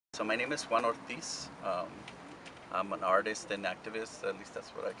So my name is Juan Ortiz. I'm an artist and activist, at least that's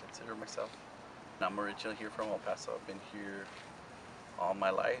what I consider myself. I'm originally here from El Paso. I've been here all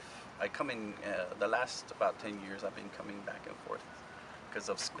my life. I come in, the last about 10 years I've been coming back and forth because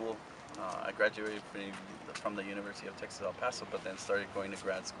of school. I graduated from the University of Texas El Paso, but then started going to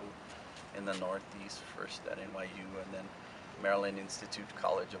grad school in the Northeast, first at NYU and then Maryland Institute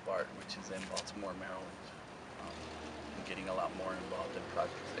College of Art, which is in Baltimore, Maryland. I'm getting a lot more involved in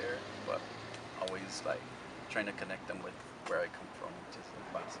projects there, but always like trying to connect them with where I come from, which is in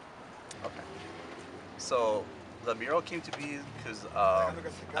Paso. Okay. So the mural came to be because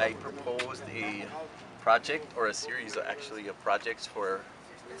I proposed a project, or a series actually of projects for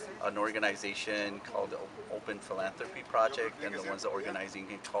an organization called the Open Philanthropy Project, and the ones that are organizing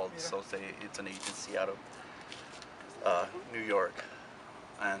it called SOSE. It's an agency out of New York.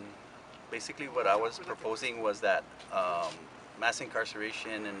 And basically what I was proposing was that mass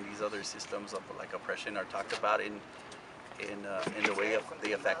incarceration and these other systems of like oppression are talked about in the way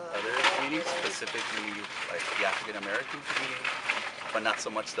they affect other communities, specifically like the African American community, but not so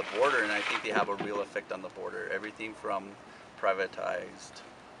much the border. And I think they have a real effect on the border. Everything from privatized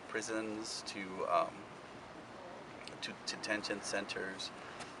prisons to detention centers,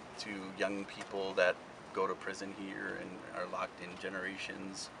 to young people that go to prison here and are locked in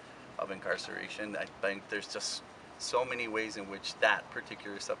generations of incarceration. I think there's just so many ways in which that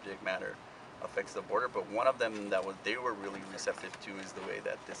particular subject matter affects the border, but one of them that they were really receptive to is the way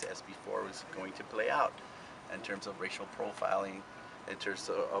that this SB4 was going to play out in terms of racial profiling, in terms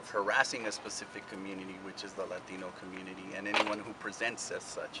of harassing a specific community, which is the Latino community, and anyone who presents as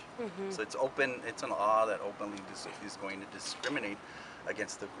such. So it's open, it's an law that openly is going to discriminate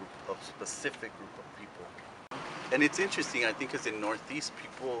against a specific group of people. And it's interesting, I think, because in Northeast,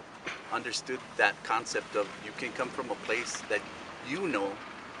 people understood that concept of you can come from a place that you know,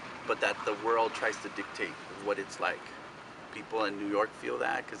 but that the world tries to dictate what it's like. People in New York feel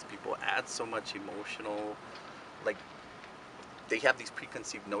that because people add so much emotional, like, they have these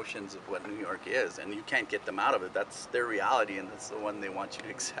preconceived notions of what New York is, and you can't get them out of it. That's their reality, and that's the one they want you to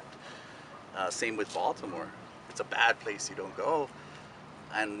accept. Same with Baltimore. It's a bad place, you don't go.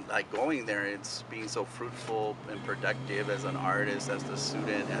 And like going there, it's being so fruitful and productive as an artist, as a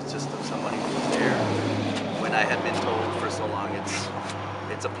student, as just somebody who's there. When I had been told for so long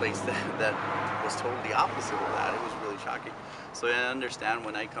it's a place that was totally opposite of that. It was really shocking. So I understand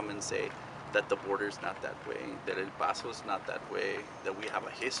when I come and say that the border's not that way, that El Paso's not that way, that we have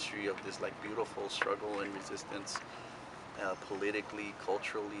a history of this like beautiful struggle and resistance, politically,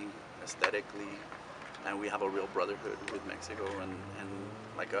 culturally, aesthetically, and we have a real brotherhood with Mexico and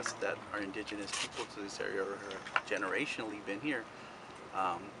like us that are indigenous people to this area or have generationally been here.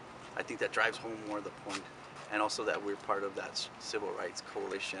 I think that drives home more the point. And also that we're part of that civil rights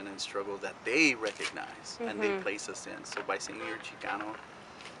coalition and struggle that they recognize and they place us in. So by saying you're Chicano,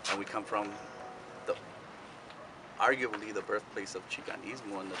 and we come from arguably the birthplace of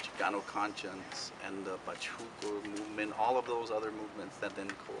Chicanismo and the Chicano conscience and the Pachuco movement, all of those other movements that then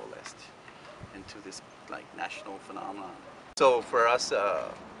coalesced into this like national phenomenon. So for us,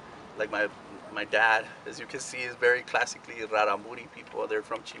 like my dad, as you can see, is very classically Raramuri people. They're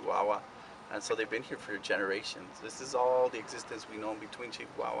from Chihuahua, and so they've been here for generations. This is all the existence we know between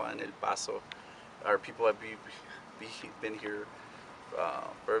Chihuahua and El Paso. Our people have been here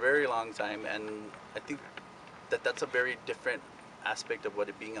for a very long time, and I think that that's a very different aspect of what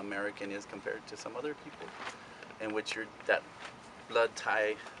it being American is compared to some other people, in which that blood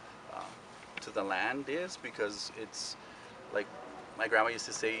tie to the land is, because it's like my grandma used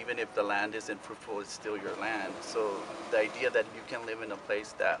to say, even if the land isn't fruitful, it's still your land. So the idea that you can live in a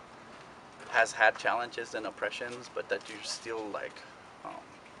place that has had challenges and oppressions, but that you're still like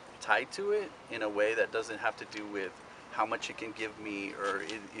tied to it in a way that doesn't have to do with how much it can give me, or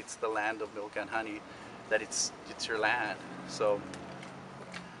it's the land of milk and honey, that it's your land. So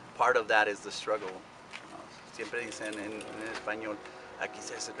part of that is the struggle. Siempre dicen en español, aquí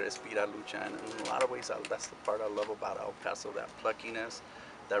se respira lucha, and in a lot of ways that's the part I love about El Paso, that pluckiness,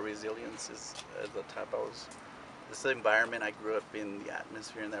 that resilience is the type this is the environment I grew up in, the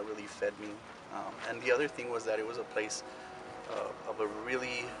atmosphere, and that really fed me. And the other thing was that it was a place of a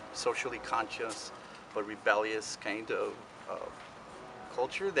really socially conscious but rebellious kind of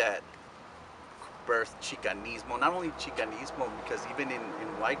culture that birthed Chicanismo. Not only Chicanismo, because even in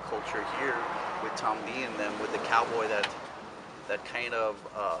white culture here, with Tom Lee and them, with the cowboy, that kind of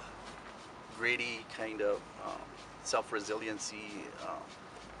gritty kind of self-resiliency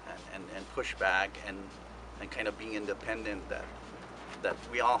and pushback and kind of being independent that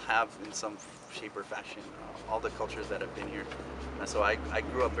we all have in some shape, or fashion, all the cultures that have been here. And so I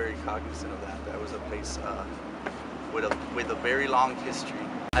grew up very cognizant of that. That was a place with a very long history.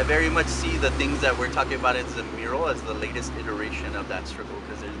 I very much see the things that we're talking about as the mural as the latest iteration of that struggle,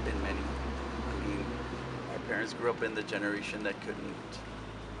 because there's been many. I mean, our parents grew up in the generation that couldn't,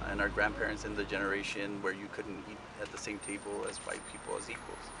 and our grandparents in the generation where you couldn't eat at the same table as white people as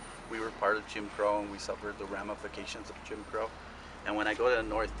equals. We were part of Jim Crow, and we suffered the ramifications of Jim Crow. And when I go to the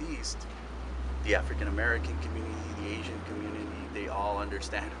Northeast, the African American community, the Asian community, they all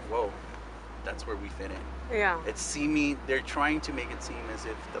understand, whoa, that's where we fit in. Yeah. It's seeming, they're trying to make it seem as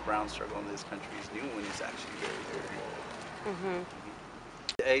if the brown struggle in this country is new, when it's actually very, very old. Mm-hmm.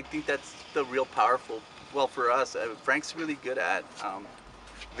 I think that's the real powerful, well, for us, Frank's really good at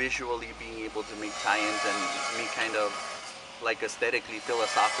visually being able to make tie-ins, and me kind of like aesthetically,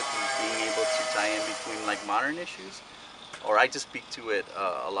 philosophically being able to tie in between like modern issues. Or I just speak to it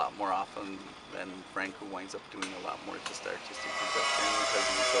a lot more often than Frank, who winds up doing a lot more just artistic production because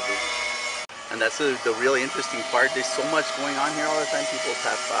he's so busy. And that's the really interesting part. There's so much going on here all the time. People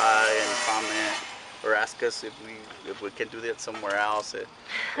pass by and comment or ask us if we can do that somewhere else.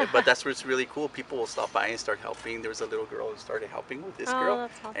 But that's where it's really cool. People will stop by and start helping. There was a little girl who started helping with this girl.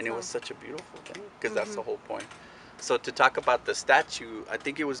 That's awesome. And it was such a beautiful thing, because that's the whole point. So to talk about the statue, I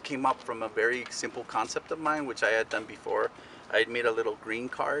think it came up from a very simple concept of mine, which I had done before. I had made a little green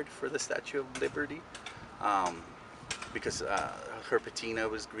card for the Statue of Liberty, because her patina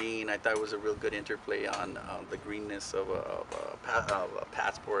was green. I thought it was a real good interplay on the greenness of a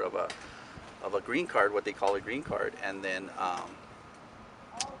passport, of a green card, what they call a green card, and then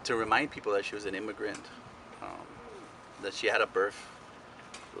to remind people that she was an immigrant, that she had a birth,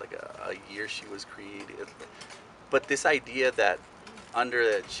 like a year she was created. But this idea that under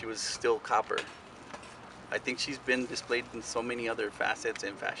that she was still copper, I think she's been displayed in so many other facets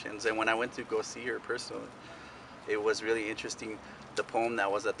and fashions. And when I went to go see her personally, it was really interesting. The poem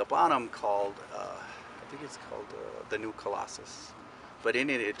that was at the bottom called, I think it's called The New Colossus. But in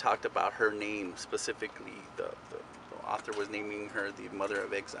it, it talked about her name specifically. The author was naming her the Mother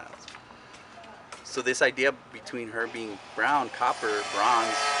of Exiles. So this idea between her being brown, copper,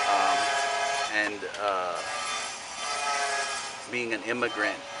 bronze, and being an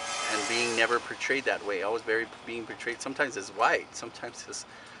immigrant and being never portrayed that way. Always being portrayed sometimes as white, sometimes as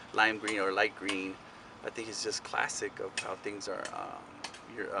lime green or light green. I think it's just classic of how things are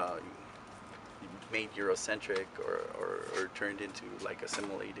made Eurocentric or turned into like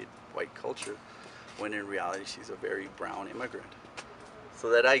assimilated white culture, when in reality she's a very brown immigrant. So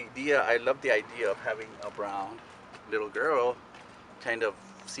that idea, I love the idea of having a brown little girl kind of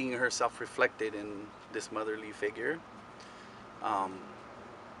seeing herself reflected in this motherly figure,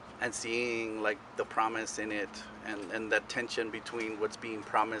 and seeing like the promise in it, and that tension between what's being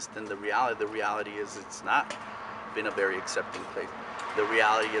promised and the reality. The reality is it's not been a very accepting place. The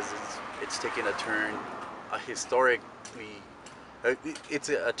reality is it's taken a turn, it's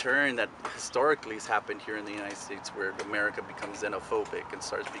a turn that historically has happened here in the United States, where America becomes xenophobic and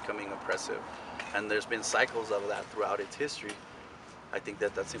starts becoming oppressive. And there's been cycles of that throughout its history. I think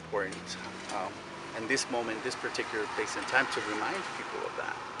that that's important. And this moment, this particular place and time, to remind people of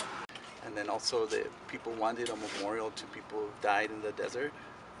that. And then also that people wanted a memorial to people who died in the desert,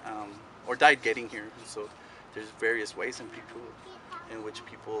 or died getting here. So there's various ways in which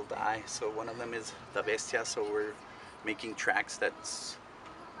people die. So one of them is the bestia. So we're making tracks that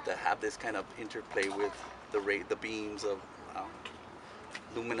have this kind of interplay with the beams of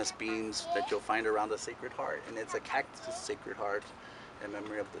luminous beams that you'll find around the Sacred Heart. And it's a cactus Sacred Heart in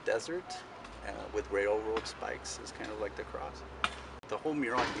memory of the desert, with railroad spikes is kind of like the cross. The whole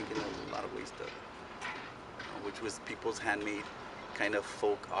mural, I think, in a lot of ways, which was people's handmade kind of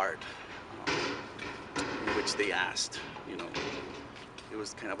folk art, in which they asked, it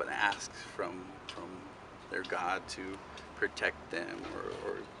was kind of an ask from their God to protect them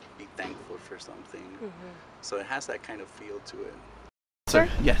or be thankful for something. So it has that kind of feel to it. Sir?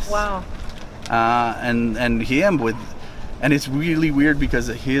 Yes. Wow. And him with, and it's really weird because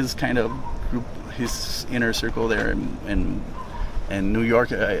his kind of group, his inner circle there in New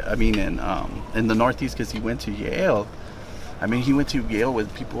York, in the Northeast, because he went to Yale. I mean, he went to Yale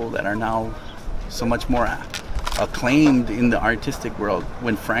with people that are now so much more acclaimed in the artistic world,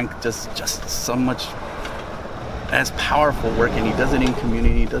 when Frank just so much as powerful work, and he does it in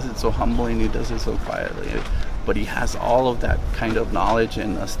community, he does it so humbly, and he does it so quietly, but he has all of that kind of knowledge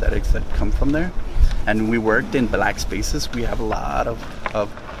and aesthetics that come from there. And we worked in black spaces. We have a lot of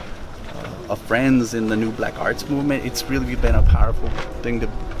friends in the new black arts movement. It's really been a powerful thing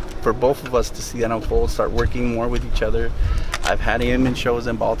for both of us to see that unfold, start working more with each other. I've had him in shows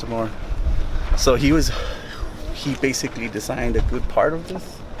in Baltimore, So he basically designed a good part of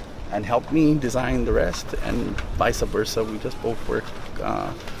this and helped me design the rest, and vice versa. We just both work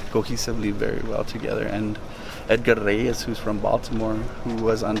cohesively very well together. And Edgar Reyes, who's from Baltimore, who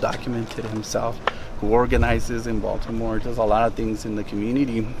was undocumented himself, who organizes in Baltimore, does a lot of things in the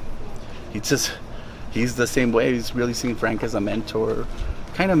community. He's the same way. He's really seen Frank as a mentor,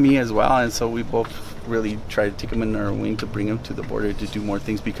 kind of me as well. And so we both really try to take him in our wing to bring him to the border to do more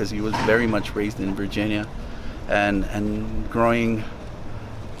things, because he was very much raised in Virginia, and growing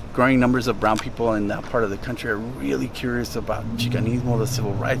numbers of brown people in that part of the country are really curious about Chicanismo, the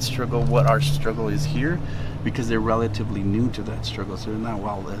civil rights struggle, what our struggle is here, because they're relatively new to that struggle, so they're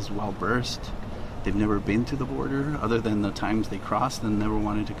not as well versed. They've never been to the border other than the times they crossed and never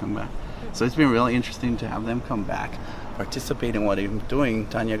wanted to come back. So it's been really interesting to have them come back, participate in what I'm doing.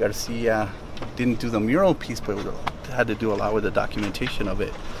 Tanya Garcia didn't do the mural piece, but had to do a lot with the documentation of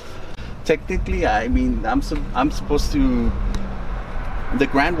it. Technically, I mean, I'm supposed to. The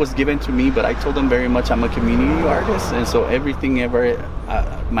grant was given to me, but I told them very much I'm a community artist, and so everything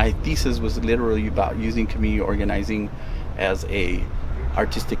my thesis was literally about using community organizing as a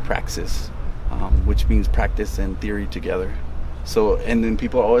artistic praxis, which means practice and theory together. So, and then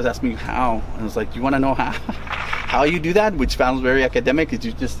people always ask me how, and I was like, you want to know how you do that? Which sounds very academic, is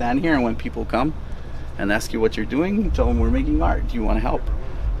you just stand here, and when people come and ask you what you're doing, tell them we're making art. Do you want to help?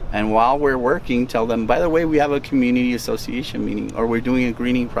 And while we're working, tell them, by the way, we have a community association meeting, or we're doing a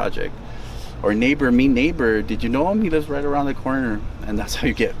greening project, or neighbor, meet neighbor. Did you know him? He lives right around the corner. And that's how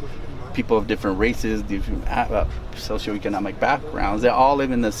you get people of different races, different socioeconomic backgrounds. They all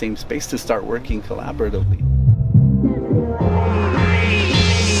live in the same space to start working collaboratively.